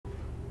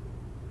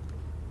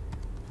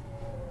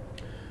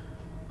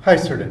Hi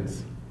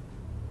students,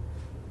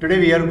 today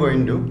we are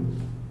going to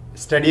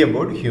study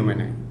about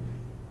human eye.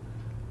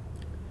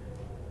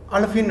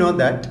 All of you know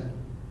that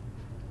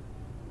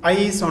eye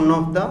is one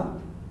of the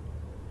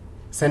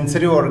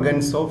sensory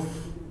organs of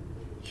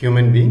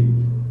human being,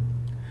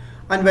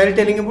 and while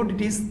telling about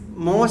it is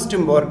most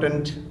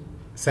important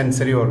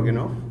sensory organ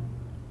of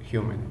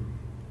human eye.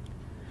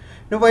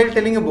 Now while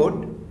telling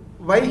about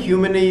why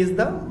human eye is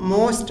the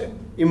most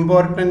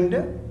important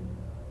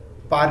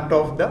part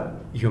of the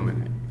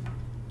human eye.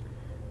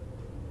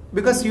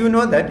 Because you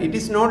know that it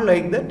is not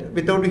like that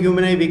without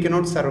human eye we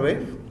cannot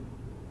survive.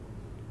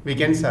 We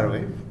can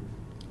survive.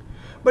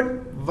 But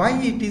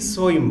why it is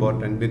so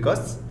important?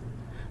 Because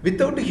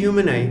without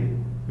human eye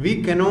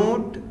we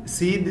cannot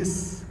see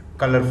this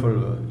colorful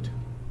world.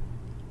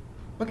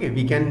 Okay,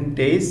 we can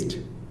taste,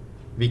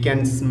 we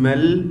can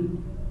smell,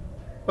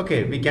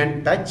 okay, we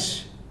can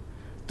touch.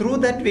 Through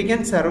that we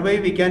can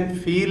survive, we can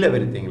feel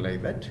everything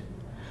like that.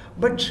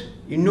 But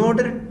in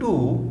order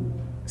to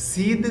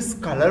see this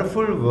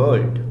colorful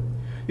world,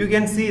 you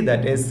can see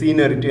that a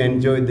scenery, to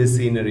enjoy the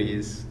scenery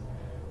is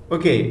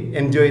okay,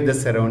 enjoy the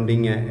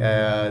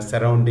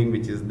surrounding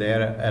which is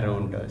there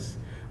around us.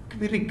 Okay,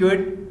 we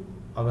require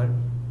our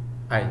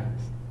eyes.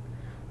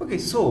 Okay,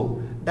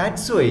 so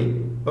that's why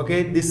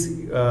okay,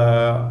 this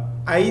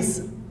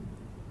eyes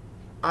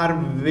are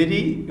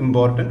very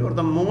important, or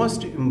the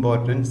most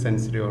important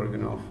sensory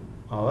organ of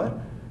our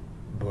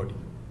body.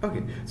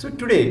 Okay, so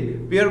today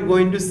we are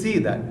going to see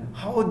that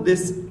how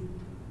this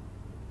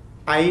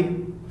eye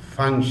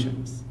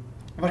functions,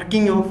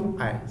 working of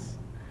eyes.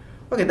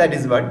 Okay, that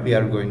is what we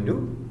are going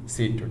to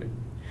see today.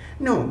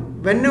 Now,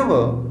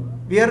 whenever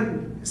we are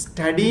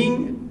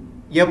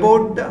studying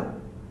about the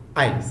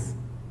eyes,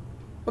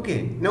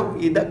 okay, now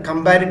the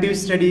comparative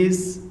study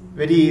is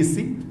very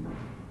easy.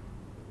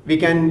 We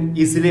can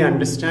easily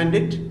understand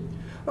it.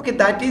 Okay,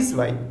 that is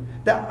why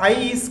the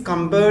eye is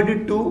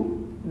compared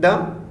to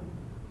the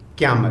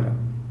camera.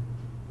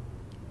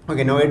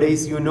 Okay,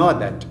 nowadays you know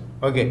that.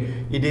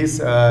 Okay, it is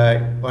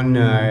on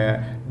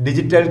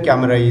digital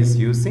camera is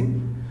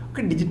using.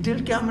 Okay,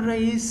 digital camera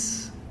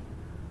is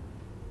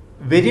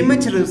very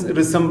much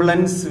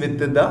resemblance with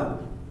the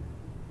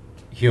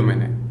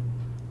human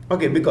eye.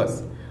 Okay,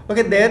 because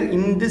okay, there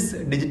in this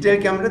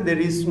digital camera there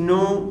is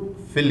no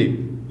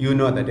film. You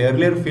know that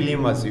earlier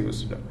film was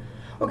used.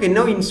 Okay,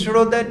 now instead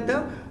of that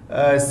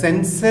the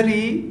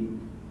sensory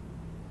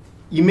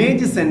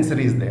image sensor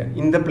is there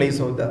in the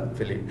place of the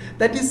film.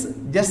 That is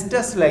just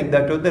as like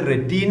that of the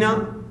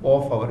retina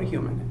of our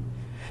human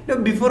eye. Now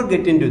before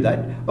getting to that,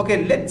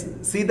 okay, let's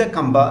see the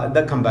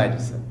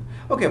comparison.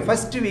 Okay,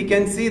 first we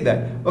can see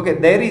that okay,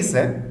 there is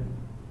a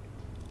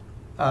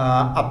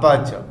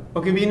aperture.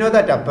 Okay, we know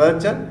that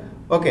aperture.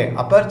 Okay,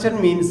 aperture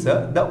means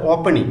the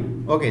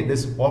opening. Okay,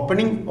 this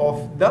opening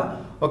of the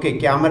okay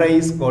camera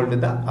is called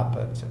the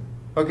aperture.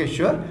 Okay,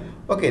 sure.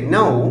 Okay,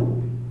 now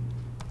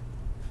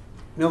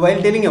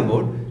while telling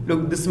about,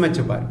 look this much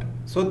apart.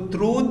 So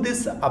through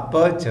this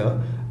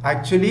aperture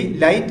actually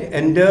light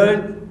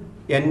enters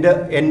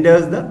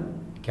the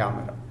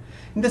camera.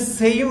 In the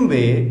same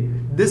way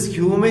this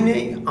human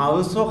eye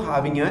also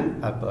having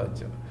an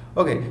aperture.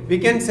 Okay, we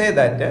can say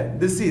that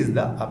this is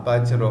the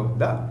aperture of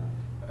the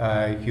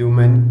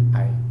human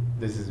eye.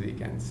 This is we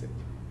can say.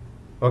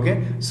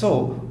 Okay,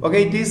 so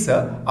okay, it is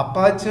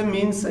aperture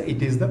means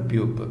it is the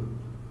pupil.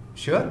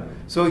 Sure.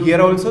 So here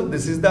also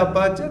this is the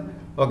aperture.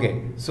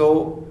 Okay,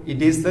 so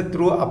it is the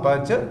through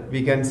aperture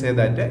we can say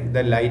that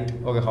the light,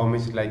 okay, how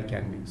much light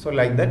can be. So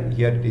like that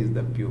here it is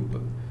the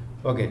pupil.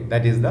 Okay,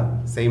 that is the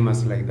same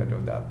as like that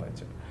of the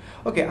aperture.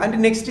 Okay, and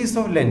next is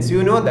of lens.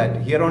 You know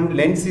that here on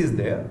lens is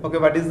there. Okay,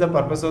 what is the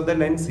purpose of the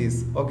lens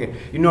is okay,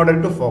 in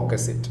order to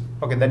focus it.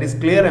 Okay, that is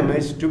clear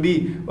image to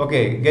be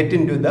okay get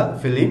into the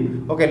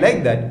film. Okay,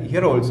 like that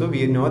here also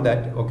we know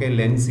that okay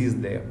lens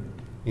is there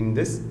in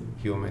this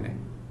human eye.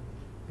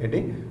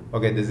 Ready?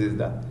 Okay, this is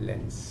the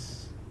lens.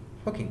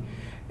 Okay,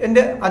 and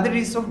the other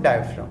is of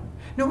diaphragm.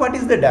 Now what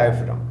is the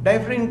diaphragm?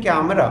 Diaphragm in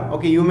camera,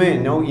 okay, you may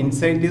know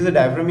inside is the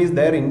diaphragm is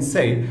there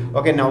inside.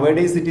 Okay,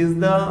 nowadays it is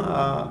the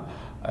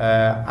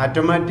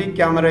automatic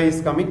camera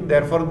is coming,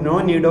 therefore no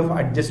need of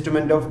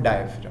adjustment of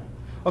diaphragm.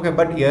 Okay,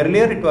 but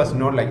earlier it was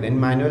not like that. In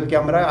manual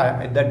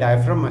camera the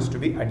diaphragm must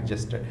be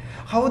adjusted.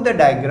 How the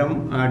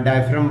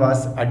diaphragm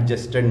was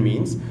adjusted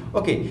means,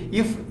 okay,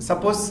 if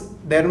suppose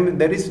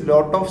there is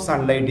lot of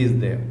sunlight is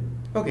there,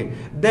 okay,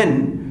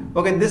 then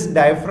okay this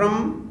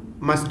diaphragm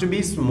must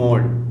be small.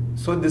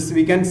 So this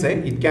we can say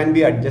it can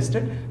be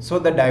adjusted. So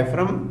the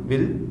diaphragm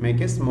will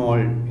make a small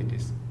it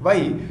is.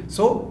 Why?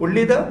 So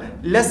only the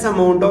less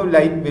amount of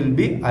light will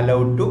be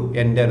allowed to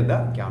enter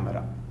the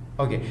camera.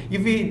 Okay,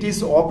 if it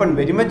is open,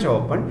 very much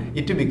open,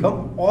 it will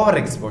become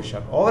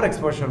overexposure.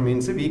 Overexposure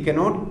means we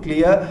cannot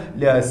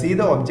see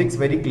the objects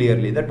very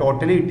clearly. The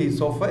totally it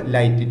is of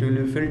light, it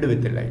will be filled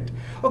with light.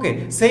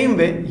 Okay, same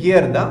way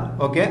here the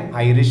okay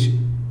iris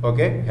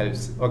okay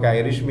helps. Okay,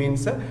 iris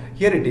means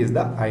here it is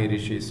the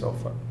iris is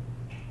of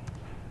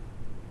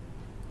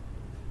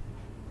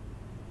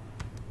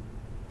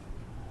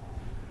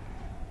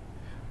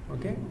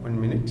okay, 1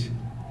 minute.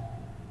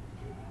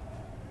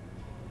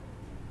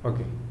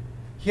 Okay,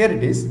 here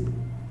it is.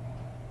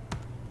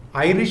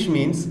 Iris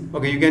means,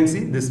 okay, you can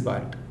see this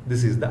part.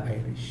 This is the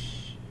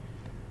iris.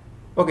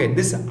 Okay,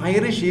 this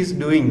iris is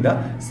doing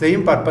the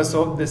same purpose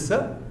of this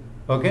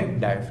okay,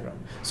 diaphragm.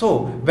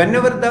 So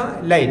whenever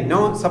the light,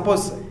 now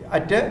suppose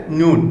at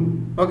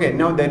noon, okay,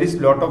 now there is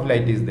lot of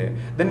light is there,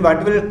 then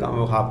what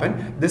will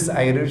happen? This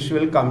iris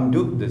will come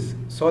to this,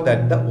 so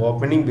that the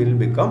opening will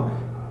become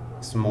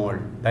small.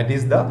 That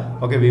is the,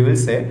 okay, we will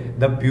say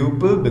the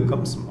pupil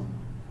becomes small,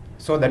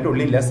 so that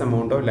only less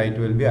amount of light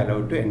will be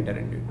allowed to enter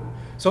into it.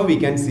 So we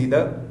can see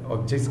the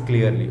objects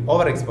clearly.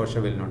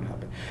 Overexposure will not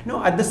happen.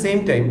 Now at the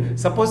same time,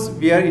 suppose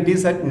it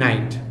is at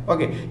night.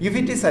 Okay, if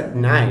it is at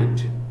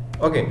night,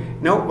 okay,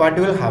 now what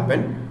will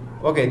happen?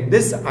 Okay,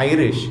 this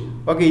iris,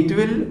 okay, it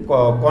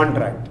will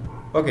contract.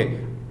 Okay,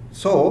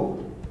 so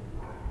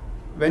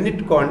when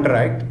it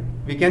contract,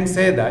 we can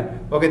say that,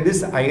 okay,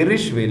 this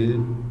iris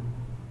will,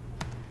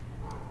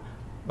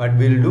 what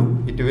will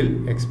do? It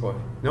will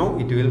expose. Now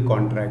it will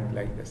contract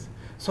like this,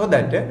 so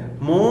that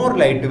more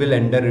light will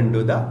enter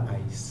into the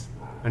eyes.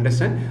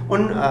 Understand?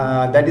 On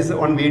that is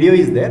on video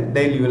is there.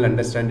 Then you will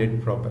understand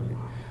it properly.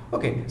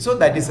 Okay, so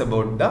that is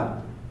about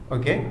the,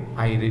 okay,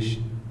 iris.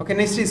 Okay,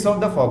 next is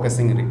of the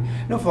focusing ring.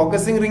 Now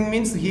focusing ring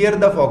means here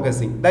the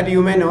focusing, that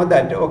you may know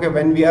that, okay,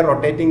 when we are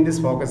rotating this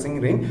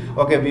focusing ring,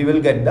 okay, we will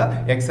get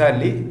the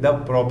exactly the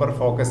proper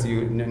focus.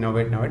 You know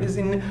it nowadays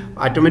in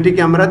automatic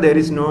camera there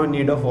is no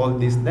need of all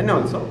this. Then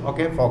also,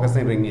 okay,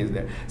 focusing ring is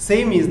there.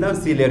 Same is the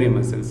ciliary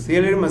muscles.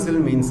 Ciliary muscle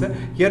means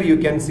here you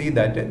can see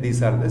that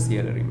these are the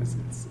ciliary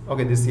muscles.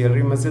 Okay, the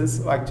ciliary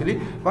muscles actually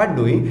what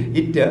doing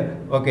it,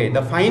 okay,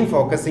 the fine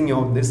focusing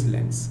of this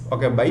lens,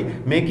 okay, by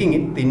making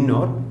it thin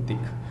or thick.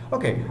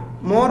 Okay,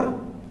 more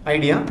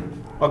idea,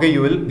 okay,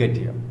 you will get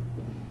here.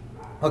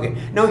 Okay,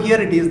 now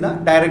here it is the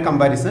direct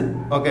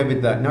comparison, okay,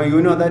 with the, now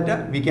you know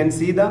that we can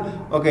see the,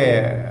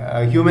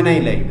 okay, human eye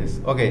like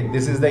this. Okay,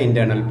 this is the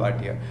internal part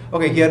here.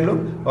 Okay, here look,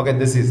 okay,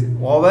 this is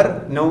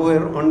over, now we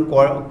are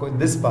on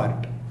this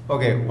part.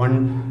 Okay,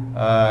 one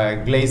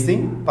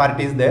glazing part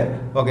is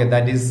there. Okay,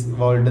 that is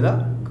called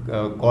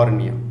the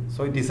cornea.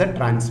 So it is a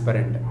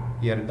transparent,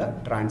 here the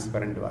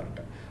transparent part.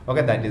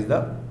 Okay, that is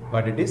the,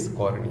 what it is,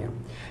 cornea.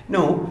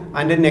 Now,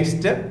 and the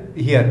next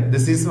here,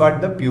 this is what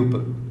the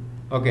pupil.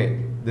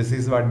 Okay, this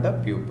is what the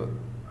pupil.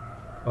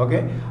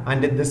 Okay,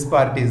 and this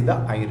part is the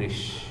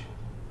iris.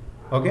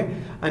 Okay,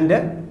 and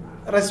the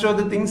rest of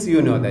the things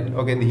you know that.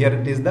 Okay, here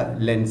it is the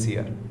lens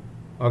here.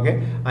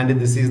 Okay, and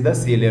this is the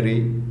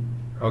ciliary,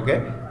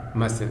 okay,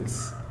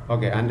 muscles.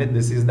 Okay, and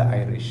this is the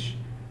iris.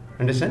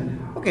 Understand?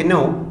 Okay,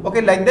 now,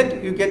 okay, like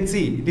that you can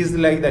see it is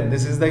like that.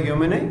 This is the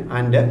human eye,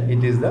 and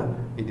it is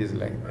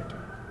like that.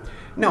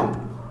 Now,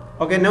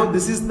 okay, now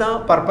this is the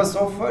purpose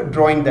of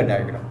drawing the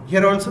diagram.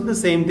 Here also the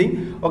same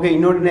thing. Okay,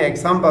 in order to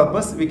exam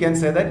purpose, we can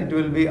say that it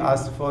will be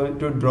asked for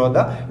to draw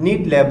the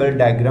neat label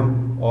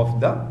diagram of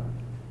the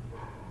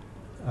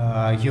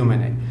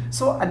human eye.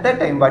 So at that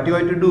time, what you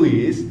have to do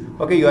is,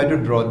 okay, you have to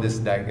draw this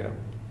diagram.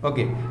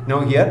 Okay,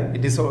 now here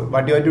it is,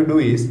 what you have to do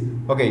is,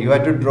 okay, you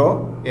have to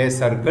draw a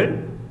circle.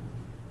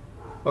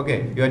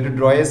 Okay, you have to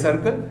draw a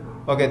circle.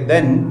 Okay,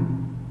 then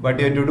what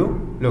you have to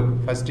do?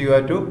 Look, first you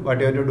have to, what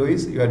you have to do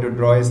is, you have to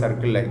draw a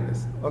circle like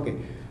this. Okay,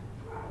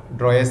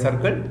 draw a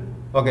circle.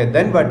 Okay,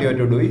 then what you have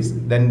to do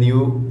is, then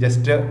you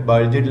just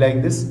bulge it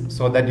like this,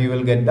 so that you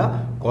will get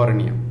the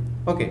cornea.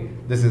 Okay,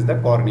 this is the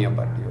cornea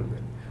part you will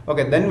get.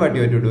 Okay, then what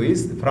you have to do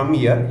is, from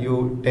here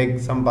you take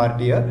some part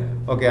here,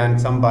 okay,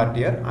 and some part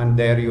here, and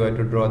there you have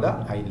to draw the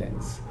eye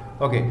lens.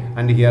 Okay,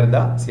 and here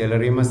the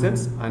ciliary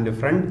muscles, and the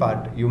front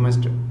part you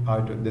must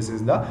have to, this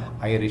is the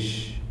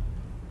iris.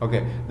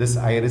 Okay, this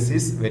iris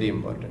is very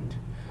important.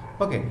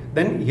 Okay,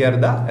 then here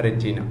the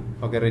retina.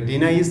 Okay,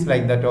 retina is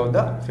like that of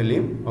the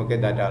film. Okay,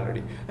 that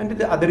already. And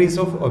the other is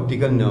of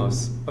optical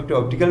nerves. Okay,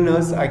 optical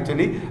nerves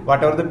actually,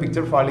 whatever the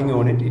picture falling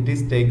on it, it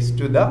is takes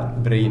to the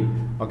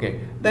brain. Okay,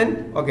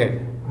 then,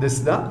 okay, this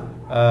is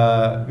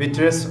the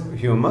vitreous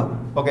humor.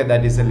 Okay,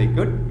 that is a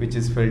liquid which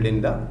is filled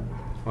in the,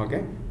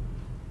 okay,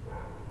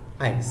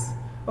 eyes.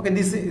 Okay,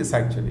 this is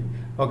actually,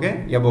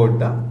 okay, about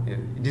the,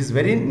 it is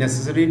very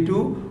necessary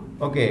to,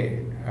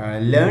 okay,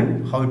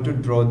 learn how to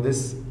draw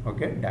this,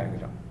 okay,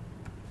 diagram.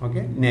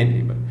 Okay, net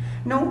label.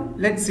 Now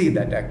let's see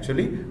that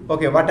actually,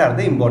 okay, what are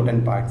the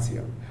important parts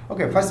here.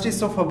 Okay, first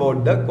is of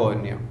about the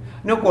cornea.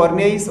 Now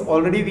cornea is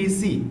already we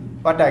see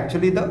what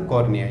actually the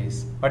cornea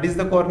is. What is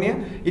the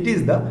cornea? It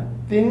is the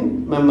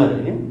thin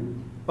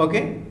membrane.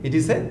 Okay, it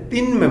is a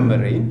thin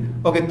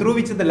membrane, okay, through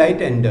which the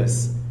light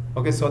enters.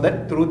 Okay, so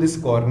that through this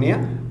cornea,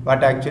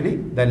 what actually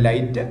the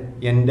light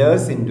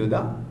enters into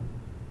the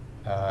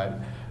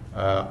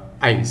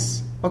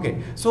eyes.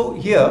 Okay, so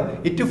here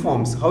it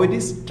forms, how it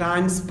is,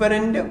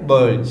 transparent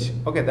bulge.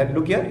 Okay, that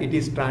look here, it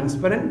is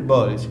transparent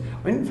bulge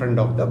in front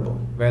of the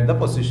bone where the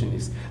position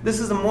is. This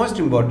is the most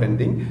important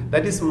thing,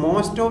 that is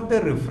most of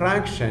the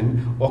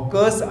refraction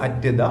occurs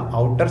at the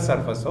outer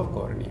surface of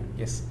cornea.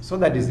 Yes, so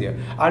that is here.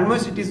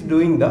 Almost it is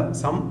doing the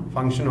some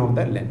function of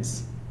the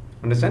lens.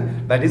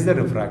 Understand? That is the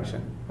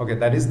refraction. Okay,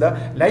 that is the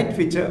light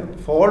which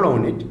fall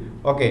on it.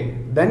 Okay,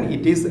 then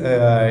it is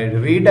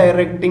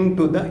redirecting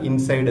to the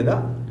inside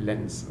the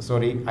lens.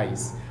 Sorry,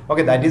 eyes.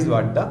 Okay, that is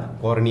what the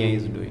cornea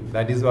is doing.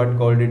 That is what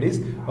called it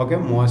is. Okay,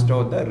 most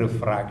of the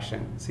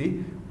refraction.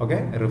 See,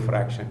 okay,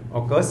 refraction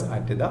occurs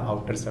at the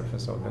outer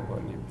surface of the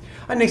cornea.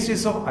 And next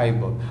is of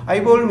eyeball.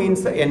 Eyeball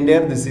means the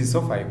entire. This is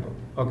of eyeball.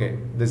 Okay,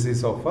 this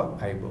is of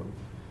eyeball.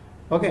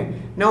 Okay,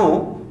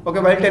 now, okay,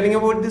 while telling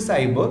about this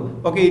eyeball,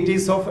 okay, it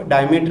is of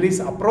diameter is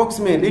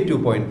approximately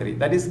 2.3.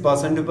 That is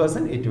person to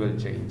person, it will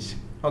change.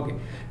 Okay,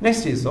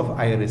 next is of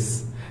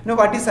iris. Now,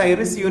 what is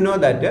iris? You know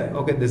that,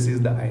 okay, this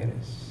is the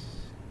iris.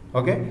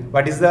 Okay,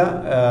 what is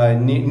the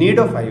need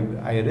of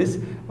iris?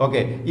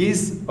 Okay,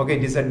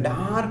 it is a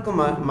dark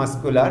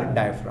muscular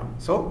diaphragm.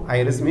 So,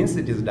 iris means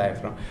it is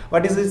diaphragm.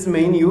 What is its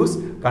main use?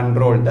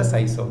 Control the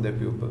size of the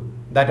pupil.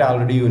 That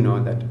already you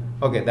know that.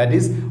 Okay, that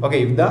is,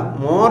 okay, if the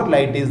more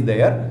light is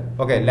there,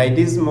 okay, light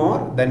is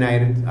more, then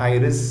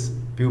iris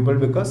pupil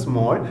becomes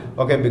small,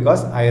 okay,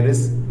 because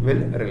iris will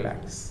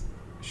relax.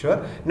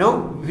 Sure.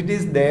 Now, if it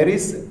is there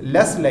is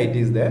less light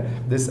is there,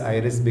 this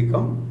iris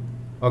become,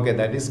 okay,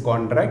 that is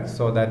contract,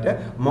 so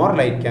that more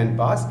light can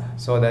pass,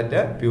 so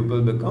that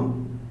pupil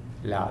become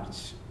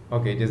large.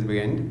 Okay, it is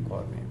behind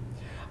cornea.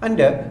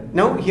 And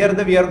now here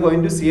we are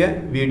going to see a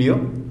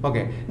video.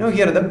 Okay, now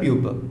here the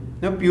pupil.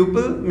 Now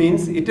pupil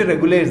means it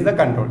regulates the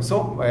control.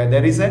 So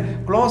there is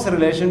a close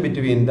relation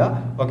between the,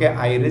 okay,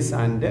 iris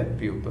and the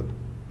pupil.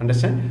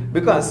 Understand?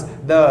 Because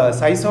the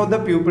size of the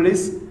pupil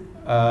is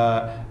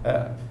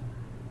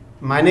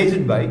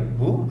managed by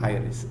who?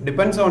 Iris.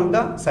 Depends on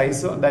the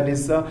size of, that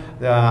is the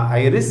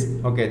iris,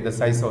 okay, the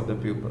size of the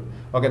pupil.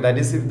 Okay, that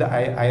is if the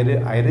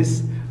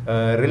iris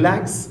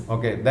relax,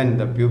 okay, then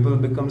the pupil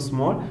becomes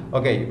small.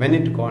 Okay, when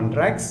it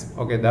contracts,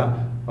 okay, the,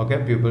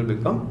 okay, pupil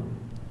become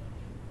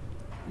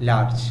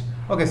large.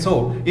 Okay,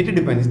 so it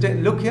depends.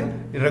 Look here,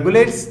 it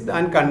regulates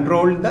and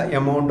controls the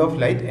amount of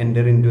light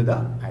enter into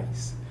the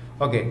eyes.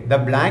 Okay, the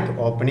black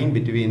opening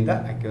between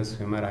the aqueous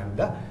humor and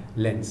the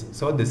lens.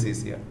 So this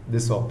is here,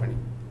 this opening.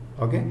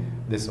 Okay,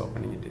 this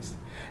opening it is.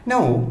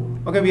 Now,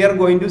 okay, we are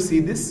going to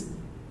see this,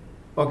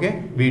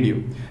 okay,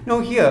 video. Now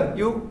here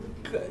you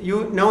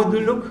now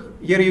look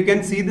here, you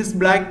can see this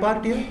black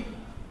part here.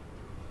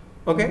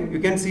 Okay, you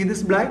can see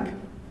this black.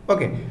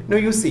 Okay, now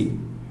you see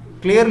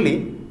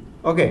clearly.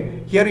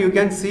 Okay, here you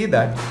can see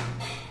that.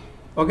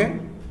 Okay,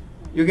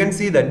 you can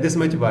see that this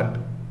much part.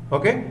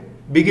 Okay,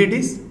 big it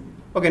is.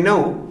 Okay,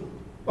 now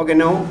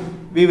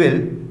we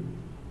will,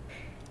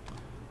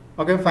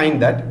 okay,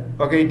 find that.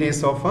 Okay, it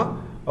is of a,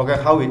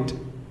 okay, how it.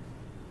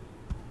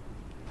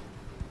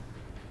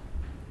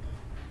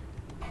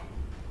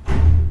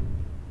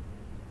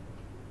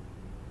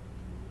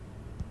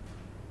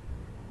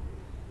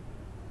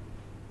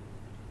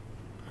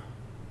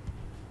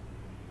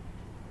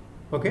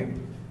 Okay,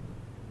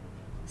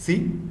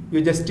 see,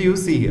 you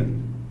see here.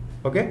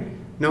 Okay,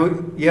 now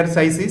here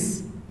size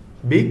is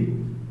big.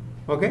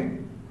 Okay,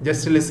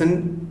 just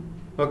listen.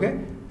 Okay,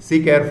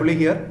 see carefully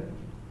here.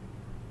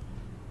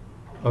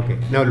 Okay,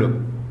 now look,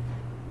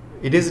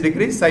 it is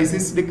decreased, size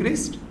is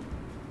decreased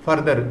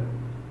further.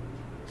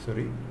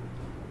 Sorry.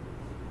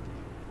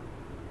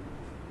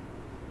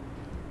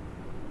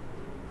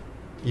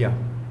 Yeah.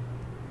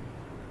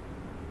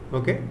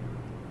 Okay.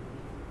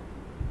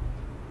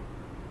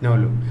 Now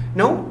look.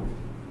 Now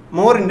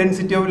more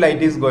intensity of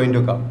light is going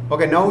to come.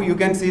 Okay, now you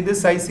can see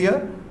this size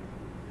here.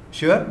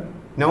 Sure.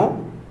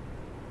 Now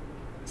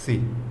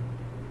see,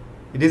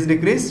 it is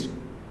decreased.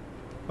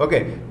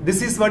 Okay,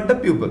 this is what the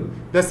pupil.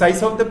 The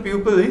size of the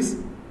pupil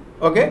is,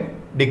 okay,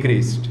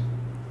 decreased.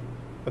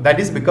 That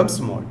is become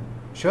small.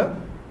 Sure.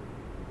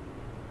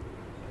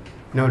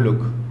 Now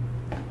look.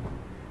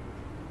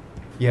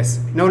 Yes.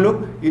 Now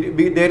look.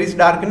 There is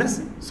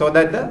darkness, so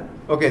that the,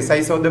 okay,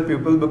 size of the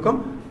pupil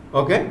become,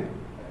 okay,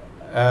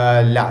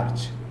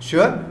 large.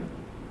 Sure.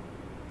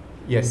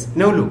 Yes.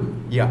 Now look.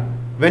 Yeah.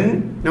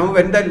 When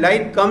the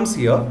light comes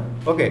here,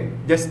 okay,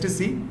 just to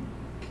see.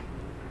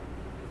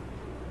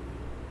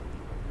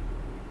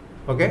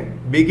 Okay,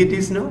 big it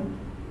is now.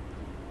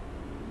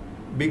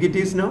 Big it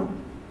is now.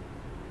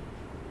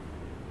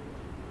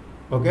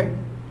 Okay,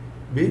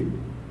 big.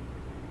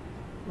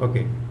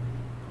 Okay.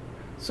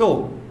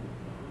 So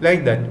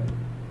like that.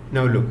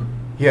 Now look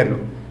here.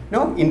 Look.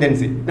 Now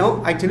intensity.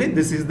 Now actually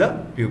this is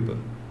the pupil.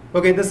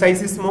 Okay, the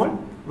size is small.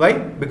 Why?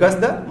 Because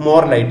the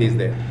more light is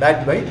there.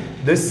 That why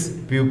this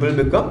pupil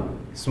become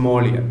small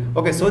here.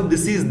 Okay, so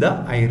this is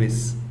the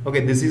iris.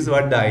 Okay, this is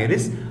what the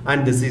iris,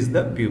 and this is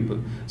the pupil.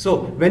 So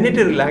when it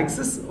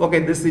relaxes, okay,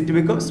 this it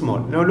becomes small.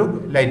 Now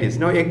look, light is.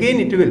 Now again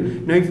it will.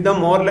 Now if the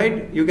more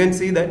light, you can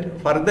see that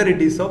further it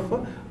is of,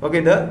 okay,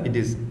 it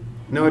is.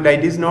 Now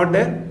light is not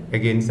there.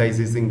 Again size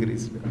is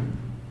increased.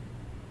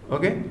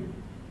 Okay,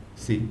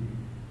 see,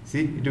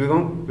 it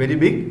become very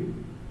big.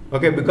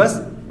 Okay,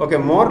 because, okay,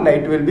 more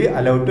light will be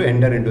allowed to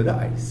enter into the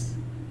eyes.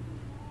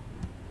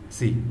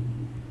 See.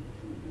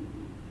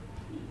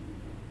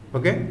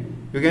 Okay,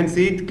 you can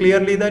see it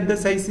clearly that the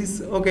size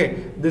is,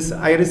 okay, this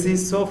iris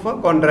is so far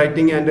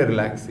contracting and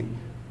relaxing.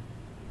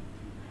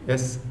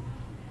 Yes,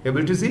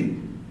 able to see?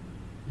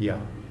 Yeah,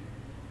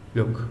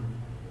 look,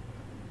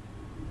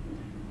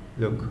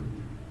 look,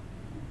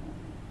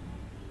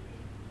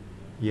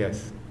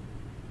 yes.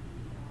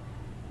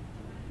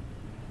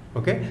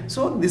 Okay,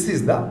 so this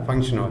is the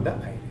function of the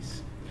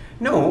iris.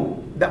 Now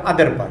the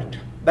other part,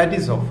 that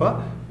is of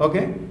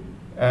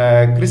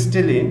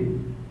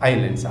crystalline eye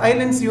lens. Eye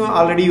lens, you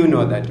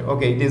know that.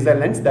 Okay, it is the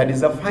lens that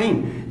is a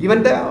fine.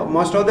 Even the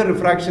most of the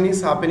refraction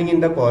is happening in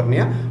the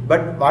cornea,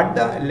 but what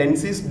the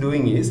lens is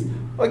doing is,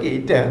 okay,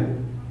 it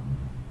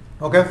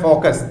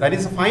focus, that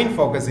is a fine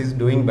focus is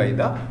doing by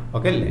the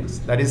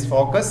lens, that is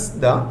focus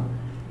the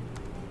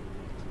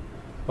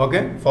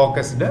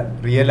focus the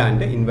real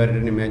and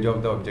inverted image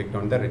of the object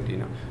on the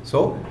retina.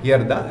 So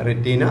here the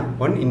retina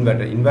one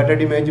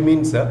inverted image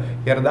means here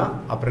the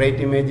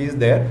upright image is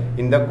there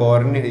in the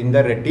cornea, in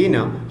the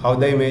retina, how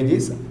the image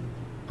is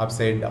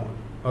upside down.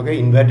 Okay,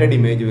 inverted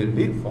image will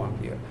be formed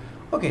here.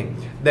 Okay,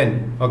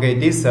 then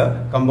it is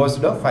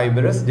composed of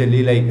fibrous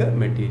jelly like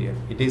material.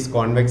 It is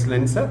convex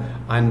lens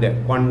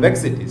and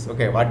convex it is.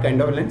 Okay, what kind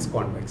of lens?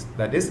 Convex,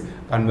 that is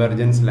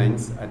convergence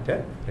lens at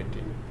a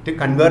retina. It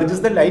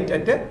converges the light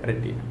at a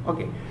retina.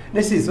 Okay,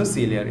 next is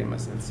ciliary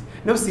muscles.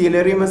 Now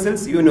ciliary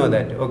muscles, you know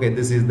that. Okay,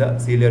 this is the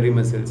ciliary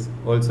muscles.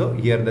 Also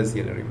here the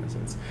ciliary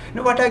muscles.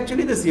 Now what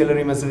actually the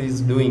ciliary muscle is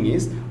doing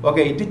is,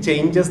 it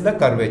changes the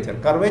curvature.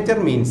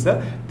 Curvature means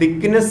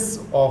thickness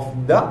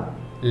of the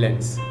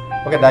lens.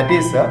 Okay, that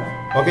is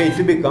it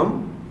will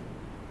become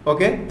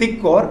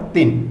thick or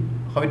thin.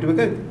 How it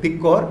become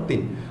thick or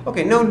thin?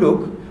 Okay, now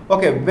look.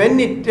 Okay, when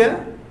it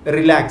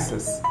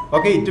relaxes,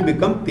 it will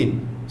become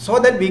thin, so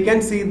that we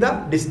can see the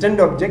distant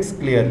objects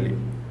clearly.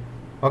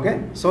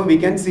 Okay, so we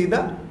can see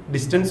the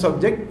distant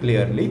object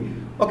clearly.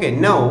 Okay,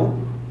 now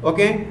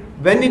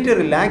when it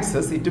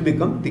relaxes, it will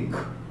become thick.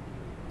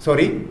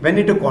 Sorry, when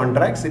it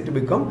contracts, it will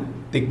become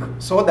thick,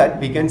 so that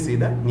we can see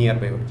the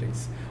nearby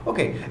objects.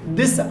 Okay,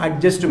 this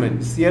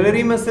adjustment,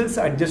 ciliary muscles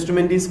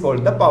adjustment, is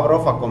called the power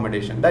of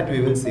accommodation. That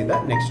we will see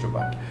the next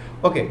part.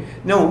 Okay,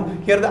 now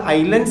here the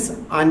eye lens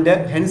and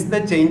hence the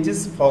change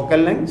is focal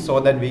length, so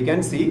that we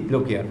can see,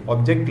 look here,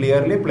 object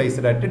clearly placed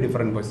at a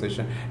different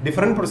position.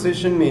 Different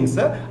position means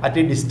at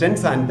a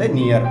distance and the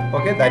near.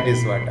 Okay, that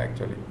is what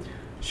actually.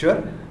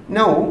 Sure.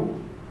 Now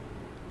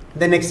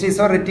the next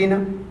is our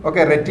retina.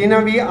 Okay,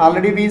 retina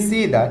we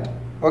see that.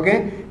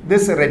 Okay,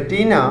 this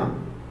retina,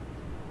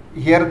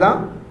 here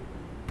the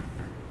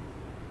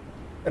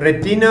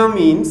retina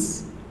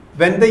means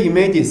when the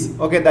image is,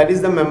 that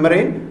is the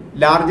membrane,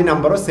 large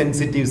number of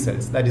sensitive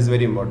cells, that is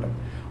very important.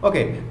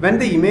 Okay, when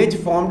the image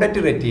formed at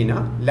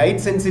retina, light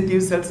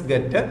sensitive cells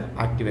get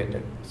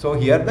activated. So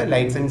here the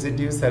light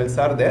sensitive cells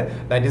are there,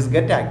 that is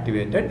get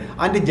activated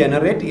and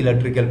generate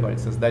electrical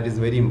pulses. That is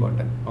very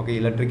important. Okay,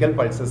 electrical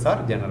pulses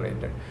are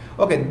generated.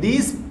 Okay,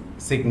 these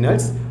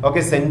signals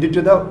send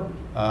to the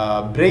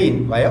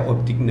brain via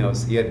optic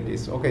nerves. Here it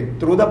is. Okay,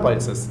 through the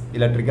pulses,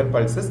 electrical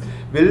pulses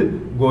will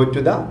go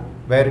to the,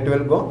 where it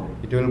will go?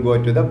 It will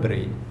go to the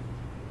brain.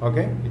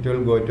 Okay, it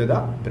will go to the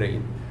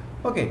brain.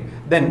 Okay,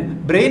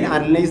 then brain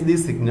analyze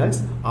these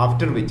signals,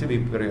 after which we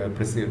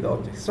perceive the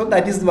object. So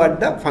that is what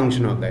the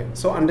function of that.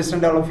 So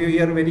understand all of you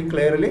here very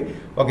clearly.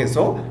 Okay,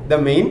 so the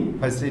main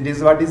first, it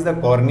is what is the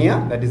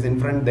cornea, that is in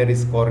front, there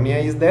is cornea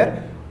is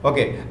there.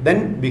 Okay,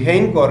 then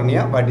behind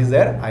cornea, what is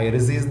there?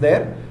 Iris is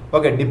there.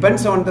 Okay,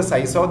 depends on the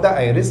size of the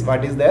iris,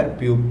 what is there?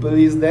 Pupil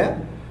is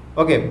there.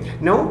 Okay,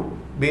 now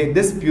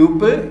this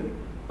pupil,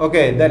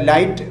 the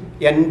light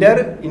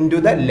enter into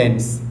the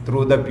lens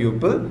through the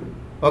pupil.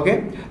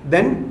 Okay,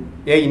 then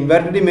a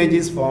inverted image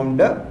is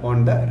formed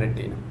on the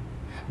retina.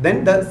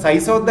 Then the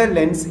size of the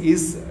lens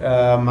is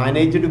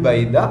managed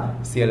by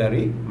the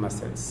ciliary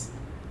muscles.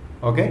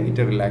 Okay, it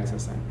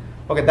relaxes.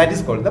 Okay, that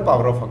is called the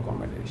power of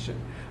accommodation.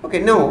 Okay,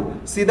 now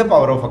see the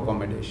power of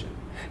accommodation.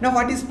 Now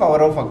what is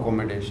power of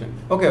accommodation?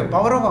 Okay,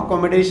 power of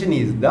accommodation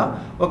is the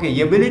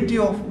ability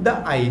of the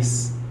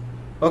eyes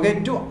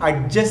to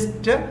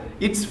adjust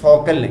its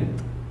focal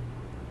length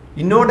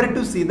in order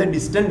to see the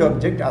distant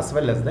object as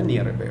well as the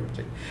nearby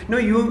object. Now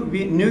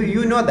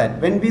you know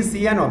that when we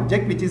see an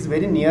object which is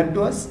very near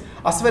to us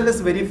as well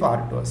as very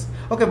far to us,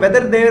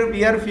 whether there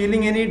we are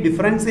feeling any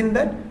difference in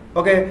that,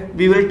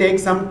 we will take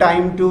some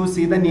time to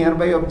see the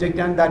nearby object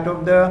and that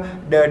of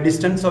the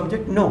distance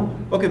object. No,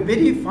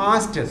 very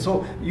fast.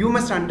 So you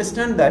must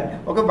understand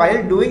that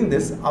while doing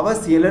this, our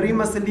ciliary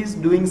muscle is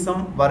doing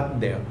some work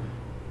there.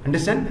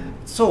 Understand?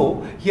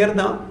 So here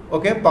the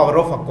power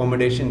of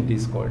accommodation it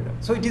is called.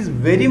 So it is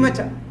very much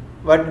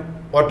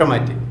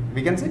automatic.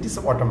 We can say it is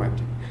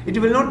automatic. It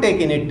will not take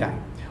any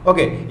time.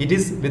 It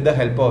is with the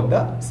help of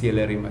the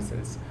ciliary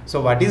muscles.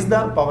 So what is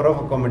the power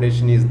of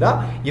accommodation? Is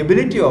the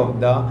ability of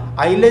the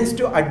eye lens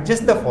to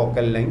adjust the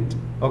focal length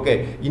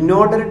in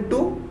order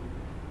to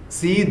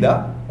see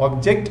the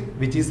object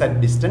which is at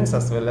distance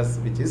as well as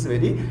which is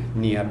very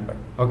nearby.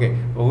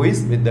 Who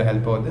is with the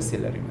help of the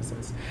ciliary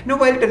muscles. Now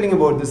while telling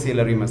about the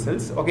ciliary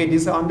muscles, it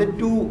is on the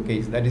two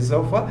cases, that is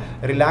of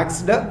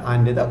relaxed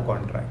and the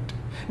contract.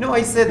 Now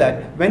I say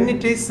that when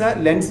it is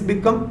lens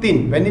become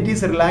thin, when it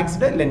is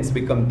relaxed, lens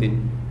become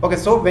thin. Okay,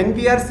 so when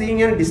we are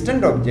seeing a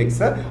distant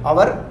objects,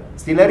 our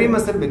ciliary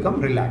muscle become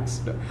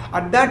relaxed.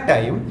 At that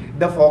time,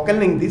 the focal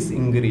length is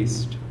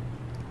increased.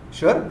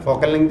 Sure,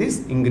 focal length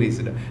is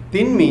increased.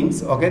 Thin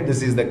means, okay,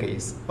 this is the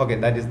case. Okay,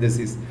 that is, this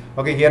is.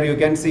 Okay, here you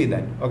can see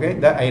that. Okay,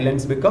 the eye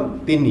lens become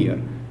thin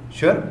here.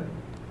 Sure,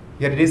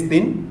 here it is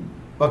thin.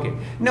 Okay,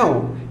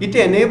 now it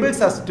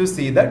enables us to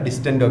see the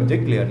distant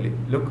object clearly.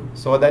 Look,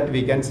 so that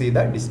we can see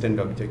the distant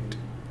object.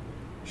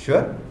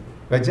 Sure,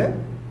 which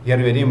here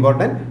very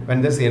important,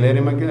 when the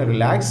ciliary muscle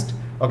relaxed,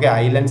 okay,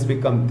 eye lens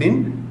become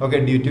thin,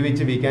 okay, due to which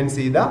we can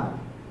see the,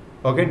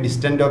 okay,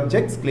 distant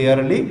objects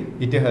clearly.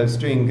 It helps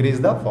to increase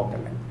the focal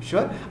length.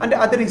 Sure, and the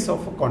other is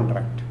of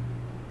contract.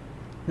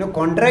 Now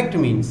contract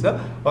means,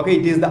 okay,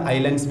 it is the eye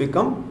lens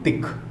become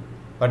thick.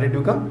 But it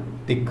become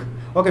thick.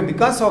 Okay,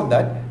 because of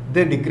that,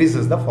 they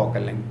decreases the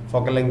focal length.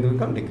 Focal length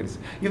become decreased.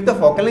 If the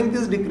focal length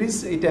is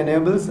decreased, it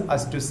enables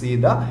us to see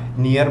the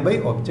nearby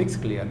objects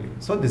clearly.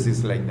 So this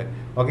is like that.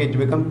 Okay, it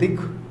become thick,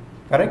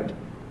 correct?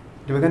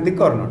 It become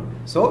thick or not?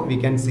 So we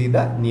can see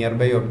the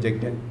nearby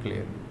object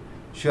clearly.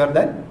 Sure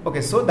that? Okay,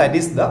 so that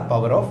is the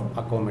power of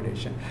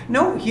accommodation.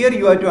 Now here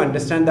you have to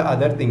understand the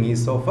other thing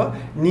is of a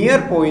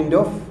near point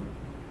of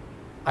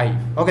eye.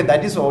 Okay,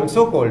 that is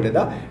also called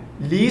the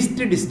least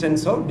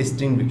distance of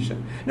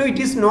distinction. Now it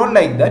is not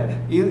like that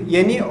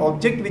any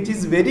object which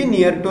is very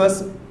near to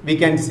us we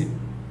can see.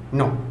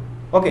 No.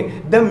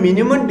 Okay, the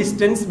minimum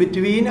distance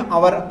between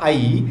our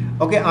eye,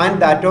 okay,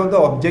 and that of the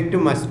object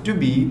must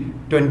be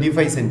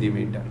 25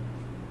 centimeter.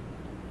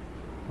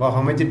 Well,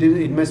 how much it is?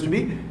 It must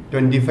be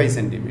 25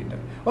 centimeter.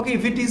 Okay,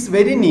 if it is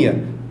very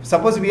near,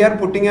 suppose we are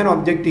putting an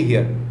object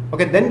here,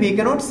 okay, then we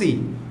cannot see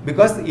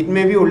because it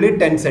may be only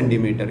 10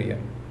 centimeter here.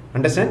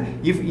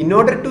 Understand? If in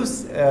order to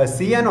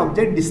see an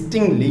object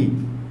distinctly,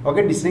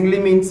 okay, distinctly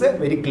means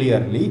very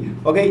clearly,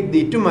 okay,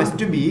 it must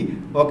be,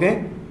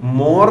 okay,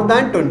 more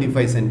than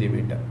 25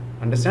 centimeter.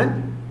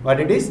 Understand what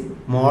it is?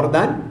 More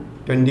than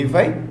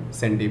 25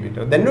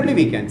 centimeter. Then only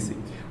we can see.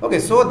 Okay,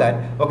 so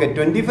that, okay,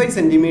 25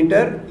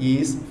 centimeter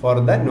is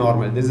for the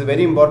normal. This is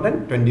very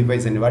important.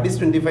 25 centimeter. What is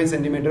 25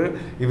 centimeter?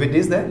 If it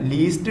is the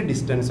least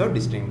distance of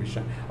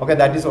distinction. Okay,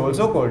 that is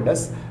also called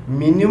as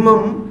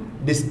minimum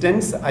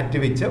distance at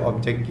which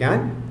object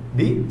can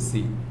be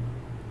seen.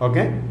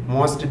 Okay,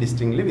 most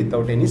distinctly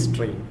without any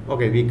strain.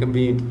 Okay, we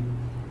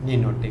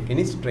need not take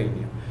any strain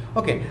here.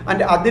 Okay,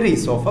 and the other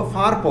is of a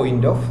far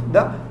point of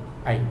the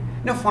eye.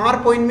 Now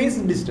far point means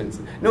distance.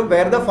 Now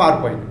where the far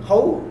point?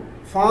 How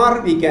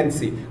far we can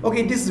see?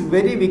 Okay, it is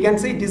very, we can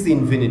say it is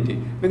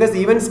infinity, because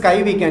even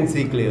sky we can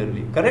see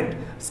clearly, correct?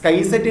 Sky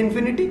is at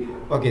infinity.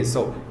 Okay,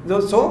 so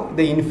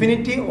the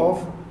infinity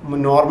of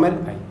normal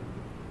eye.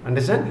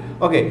 Understand?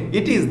 Okay,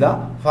 it is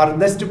the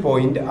furthest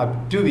point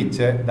up to which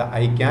the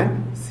eye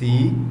can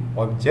see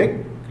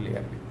object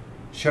clearly.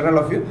 Sure, all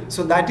of you?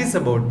 So that is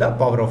about the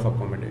power of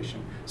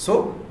accommodation.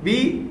 So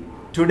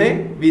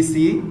today we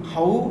see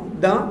how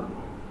the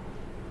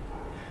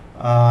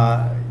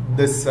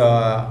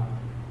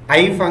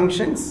eye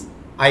functions,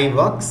 eye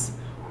works.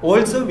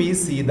 Also we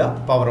see the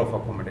power of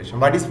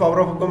accommodation. What is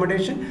power of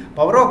accommodation?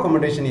 Power of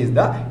accommodation is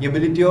the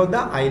ability of the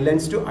eye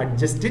lens to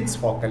adjust its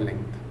focal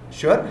length.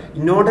 Sure,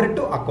 in order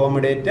to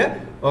accommodate,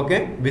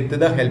 okay, with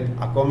the help,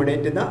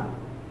 accommodate the,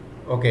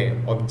 okay,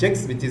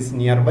 objects which is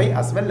nearby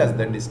as well as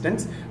the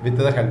distance with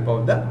the help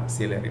of the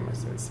ciliary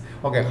muscles.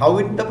 Okay, how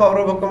the power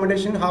of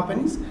accommodation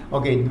happens?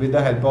 Okay, with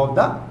the help of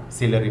the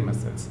ciliary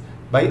muscles,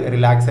 by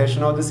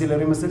relaxation of the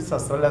ciliary muscles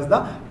as well as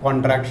the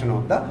contraction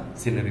of the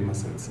ciliary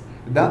muscles.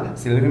 The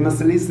ciliary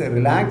muscle is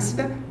relaxed,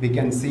 we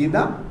can see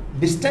the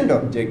distant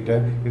object.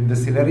 If the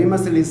ciliary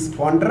muscle is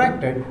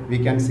contracted, we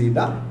can see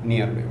the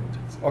nearby objects.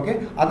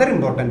 Okay, other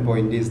important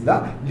point is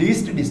the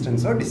least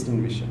distance or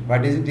distinction.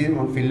 What is it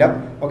on fill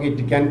up? Okay,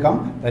 it can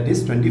come, that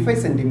is 25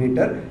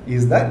 centimeter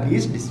is the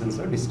least distance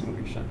or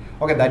distinction.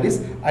 Okay, that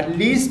is at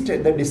least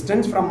the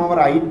distance from our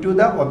eye to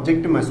the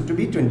object must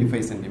be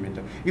 25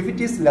 centimeter. If it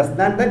is less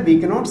than that,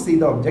 we cannot see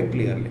the object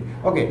clearly.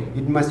 Okay,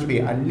 it must be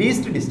at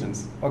least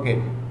distance.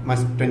 Okay,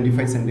 must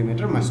 25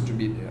 centimeter must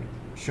be there.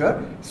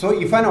 Sure. So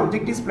if an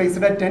object is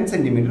placed at 10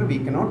 centimeter, we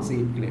cannot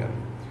see it clearly.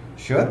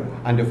 Sure,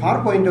 and the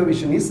far point of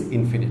vision is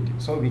infinity.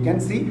 So we can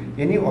see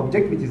any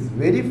object which is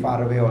very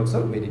far away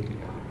also very clearly.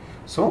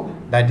 So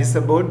that is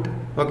about,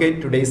 okay,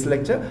 today's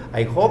lecture.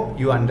 I hope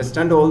you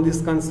understand all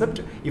this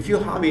concept. If you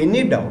have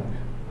any doubt,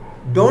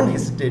 don't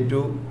hesitate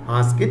to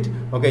ask it.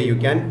 Okay, you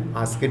can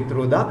ask it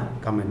through the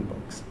comment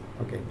box.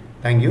 Okay,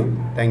 thank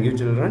you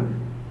children.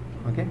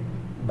 Okay.